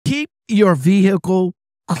your vehicle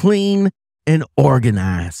clean and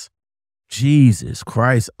organized. Jesus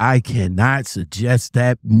Christ, I cannot suggest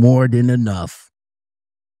that more than enough.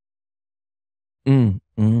 There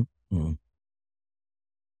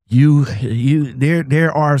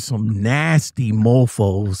are some nasty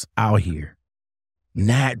mofos out here.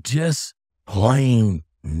 Not just plain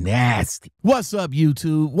nasty. What's up,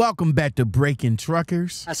 YouTube? Welcome back to Breaking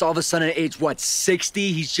Truckers. That's all of a sudden at age, what,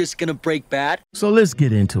 60? He's just gonna break bad? So let's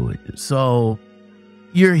get into it. So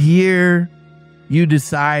you're here, you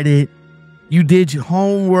decided, you did your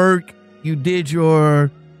homework, you did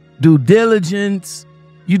your due diligence,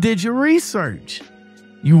 you did your research.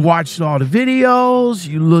 You watched all the videos,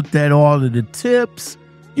 you looked at all of the tips,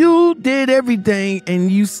 you did everything,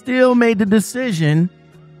 and you still made the decision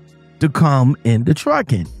to come into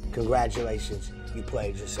trucking. Congratulations, you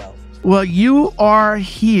played yourself. Well, you are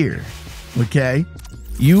here, okay?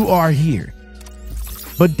 You are here.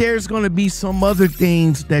 But there's going to be some other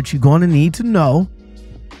things that you're going to need to know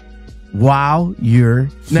while you're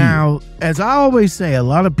here. Now, as I always say, a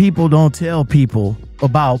lot of people don't tell people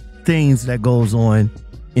about things that goes on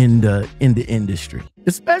in the industry,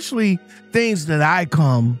 especially things that I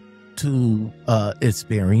come to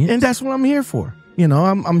experience, and that's what I'm here for. You know,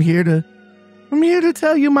 I'm here to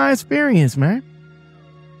tell you my experience, man.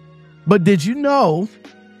 But did you know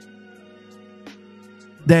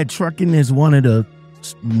that trucking is one of the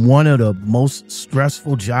most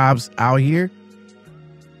stressful jobs out here?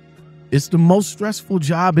 It's the most stressful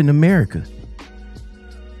job in America.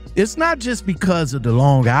 It's not just because of the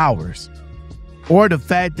long hours or the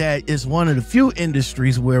fact that it's one of the few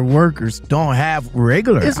industries where workers don't have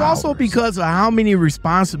regular hours. It's also because of how many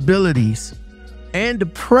responsibilities and the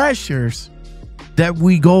pressures that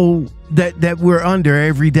we're under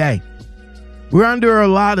every day. We're under a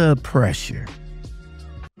lot of pressure.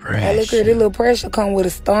 Hey, look at this little pressure come with a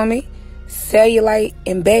stomach, cellulite,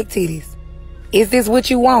 and back titties. Is this what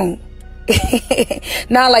you want?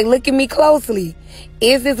 Now, like, look at me closely.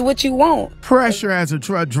 Is this what you want? Pressure as a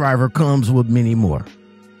truck driver comes with many more.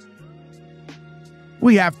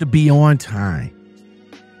 We have to be on time.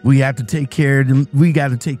 We have to take care of them. We got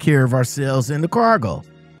to take care of ourselves in the cargo.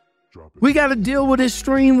 We got to deal with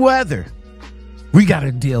extreme weather. We got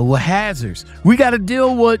to deal with hazards. We got to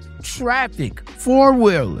deal with traffic,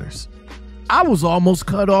 four-wheelers. I was almost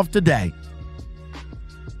cut off today.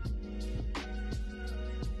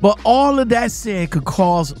 But all of that said could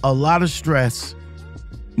cause a lot of stress,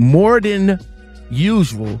 more than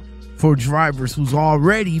usual, for drivers who's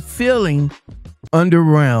already feeling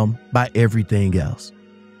underwhelmed by everything else.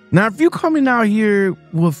 Now, if you're coming out here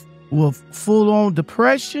with full-on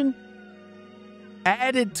depression,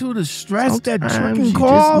 added to the stress that trucking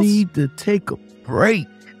causes, you just need to take a break.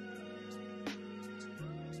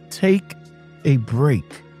 Take a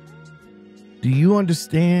break. Do you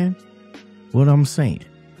understand what I'm saying?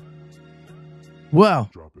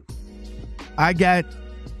 Well, I got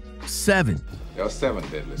 7. There are 7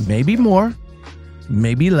 deadlifts. Maybe more,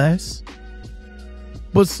 maybe less.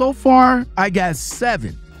 But so far, I got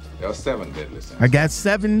 7. There are 7 deadlifts. I got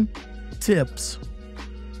 7 tips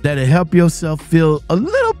that'll help yourself feel a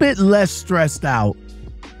little bit less stressed out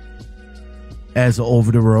as an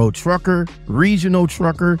over-the-road trucker, regional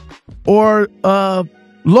trucker, or a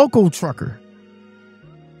local trucker.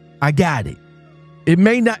 I got it. It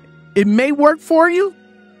may work for you.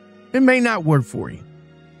 It may not work for you.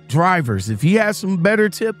 Drivers, if you have some better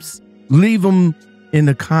tips, leave them in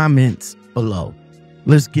the comments below.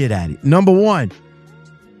 Let's get at it. Number 1,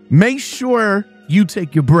 make sure you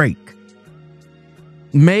take your break.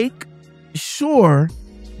 Make sure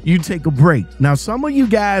you take a break. Now, some of you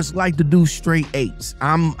guys like to do straight 8s.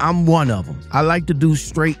 I'm one of them. I like to do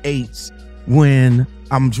straight 8s when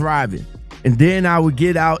I'm driving. And then I would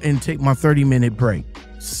get out and take my 30-minute break.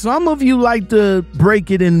 Some of you like to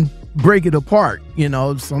break it apart. You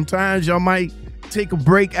know, sometimes y'all might take a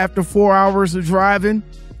break after 4 hours of driving.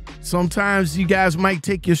 Sometimes you guys might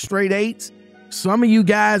take your straight 8s. Some of you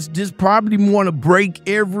guys just probably want to break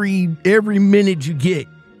every minute you get.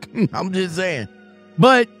 I'm just saying.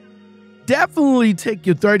 But definitely take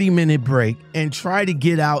your 30-minute break and try to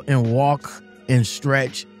get out and walk and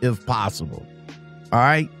stretch if possible. All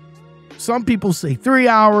right? Some people say 3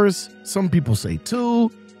 hours. Some people say 2.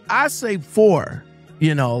 I say 4,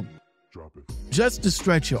 you know, just to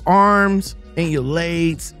stretch your arms and your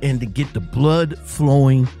legs and to get the blood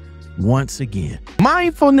flowing once again.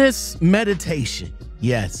 Mindfulness meditation.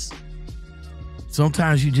 Yes.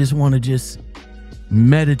 Sometimes you just want to just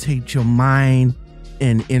meditate your mind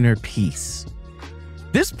and inner peace.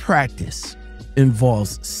 This practice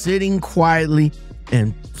involves sitting quietly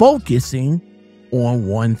and focusing on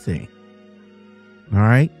one thing. All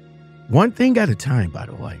right. One thing at a time, by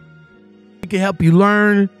the way. It can help you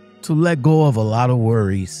learn to let go of a lot of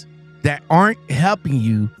worries that aren't helping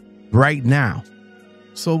you right now.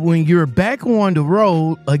 So when you're back on the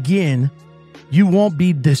road again, you won't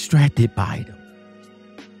be distracted by them.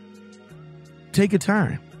 Take your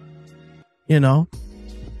time,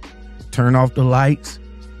 turn off the lights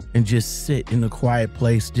and just sit in a quiet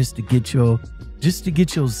place just to get your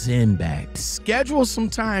zen back. Schedule some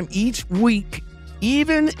time each week,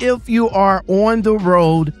 even if you are on the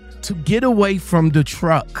road, to get away from the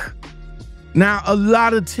truck. Now, a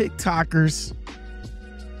lot of TikTokers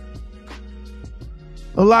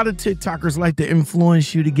like to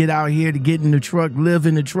influence you to get out here, to get in the truck, live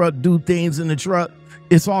in the truck, do things in the truck.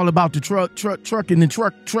 It's all about the trucking,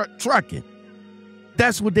 trucking.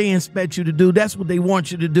 That's what they expect you to do. That's what they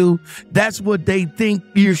want you to do. That's what they think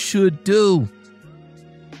you should do.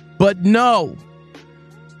 But no,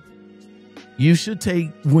 you should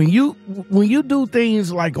take, when you do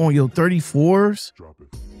things like on your 34s,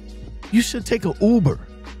 you should take an Uber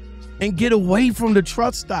and get away from the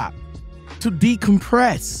truck stop to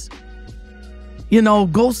decompress.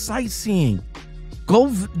 Go sightseeing.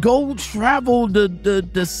 Go travel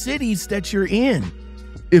the cities that you're in.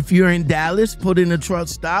 If you're in Dallas, put in a truck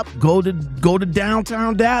stop. Go to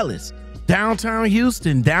downtown Dallas, downtown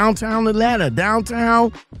Houston, downtown Atlanta,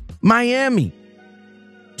 downtown Miami.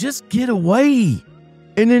 Just get away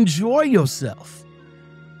and enjoy yourself.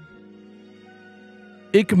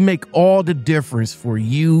 It can make all the difference for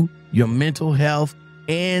you, your mental health,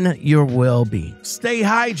 and your well-being. Stay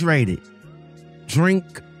hydrated.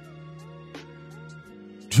 Drink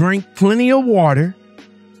plenty of water.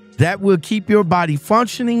 That will keep your body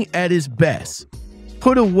functioning at its best.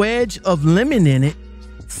 Put a wedge of lemon in it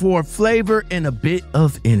for flavor and a bit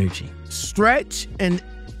of energy. Stretch and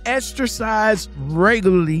exercise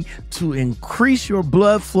regularly to increase your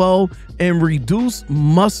blood flow and reduce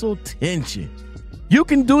muscle tension. You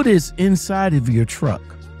can do this inside of your truck.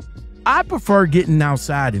 I prefer getting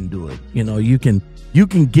outside and do it. You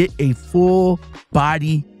can get a full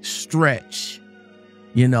body stretch.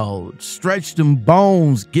 Stretch them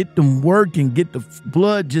bones, get them working, get the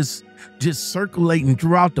blood just circulating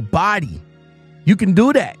throughout the body. You can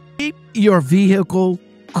do that. Keep your vehicle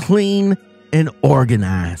clean and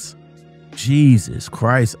organized. Jesus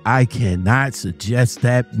Christ, I cannot suggest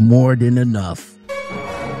that more than enough.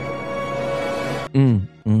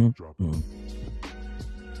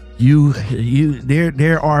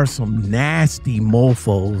 There are some nasty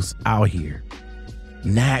mofos out here.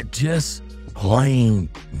 Not just plain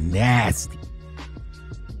nasty.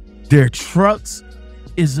 Their trucks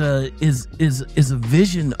is a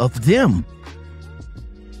vision of them.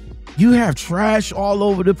 You have trash all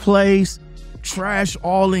over the place, trash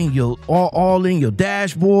all in your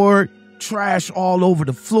dashboard, trash all over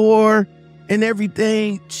the floor and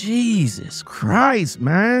everything. Jesus Christ,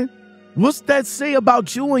 man. What's that say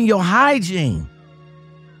about you and your hygiene?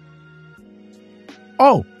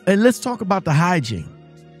 Oh, and let's talk about the hygiene.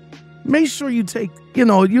 Make sure you take, you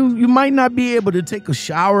might not be able to take a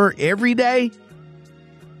shower every day,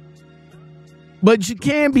 but you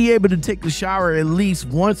can be able to take a shower at least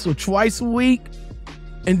once or twice a week,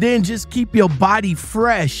 and then just keep your body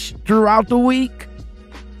fresh throughout the week.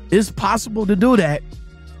 It's possible to do that.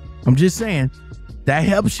 I'm just saying, that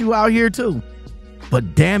helps you out here too.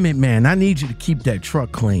 But damn it, man, I need you to keep that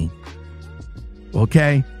truck clean.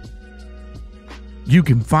 Okay? You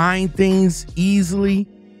can find things easily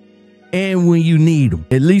and when you need them.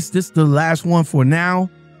 At least this is the last one for now.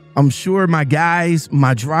 I'm sure my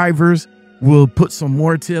drivers will put some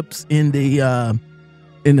more tips in the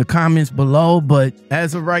comments below. But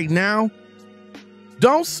as of right now,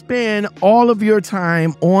 don't spend all of your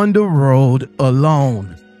time on the road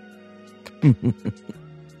alone.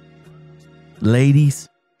 Ladies,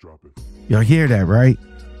 y'all hear that, right?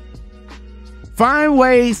 Find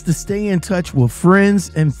ways to stay in touch with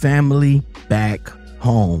friends and family back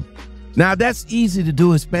home. Now, that's easy to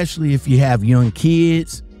do, especially if you have young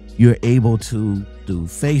kids. You're able to do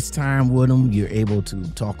FaceTime with them. You're able to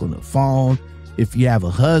talk on the phone. If you have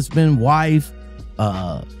a husband, wife,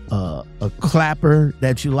 a clapper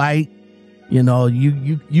that you like, you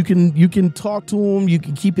can talk to them. You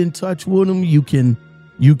can keep in touch with them. You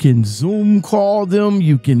can Zoom call them.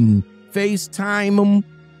 You can FaceTime them.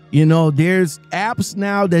 There's apps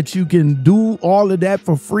now that you can do all of that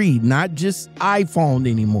for free, not just iPhone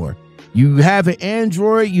anymore. You have an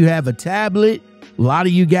Android, you have a tablet. A lot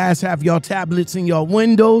of you guys have your tablets in your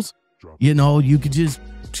windows. You could just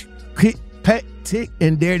click, pet, tick,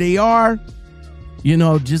 and there they are.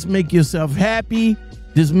 Just make yourself happy.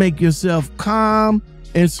 Just make yourself calm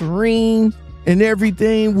and serene and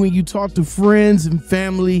everything when you talk to friends and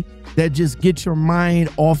family that just get your mind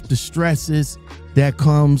off the stresses that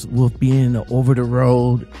comes with being an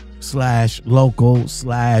over-the-road / local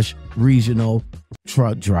 / regional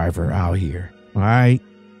truck driver out here. All right.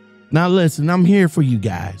 Now listen, I'm here for you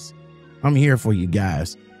guys. I'm here for you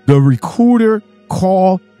guys. The Recruiter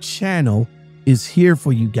Call channel is here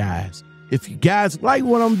for you guys. If you guys like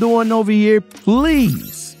what I'm doing over here,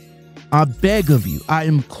 please, I beg of you, I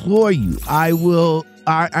implore you, I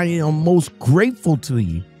am most grateful to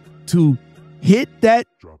you to hit that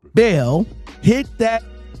bell, hit that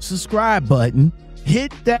subscribe button,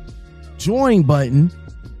 hit that join button,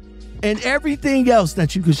 and everything else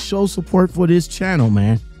that you could show support for this channel,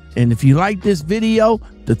 man. And if you like this video,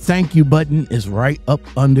 the thank you button is right up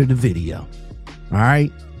under the video. All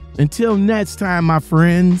right. Until next time, my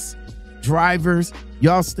friends, drivers,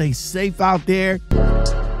 y'all stay safe out there.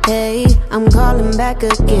 Hey, I'm calling back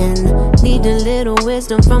again. Need a little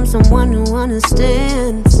wisdom from someone who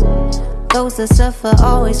understands. Those that suffer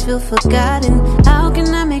always feel forgotten. How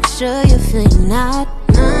can I make sure you feel not?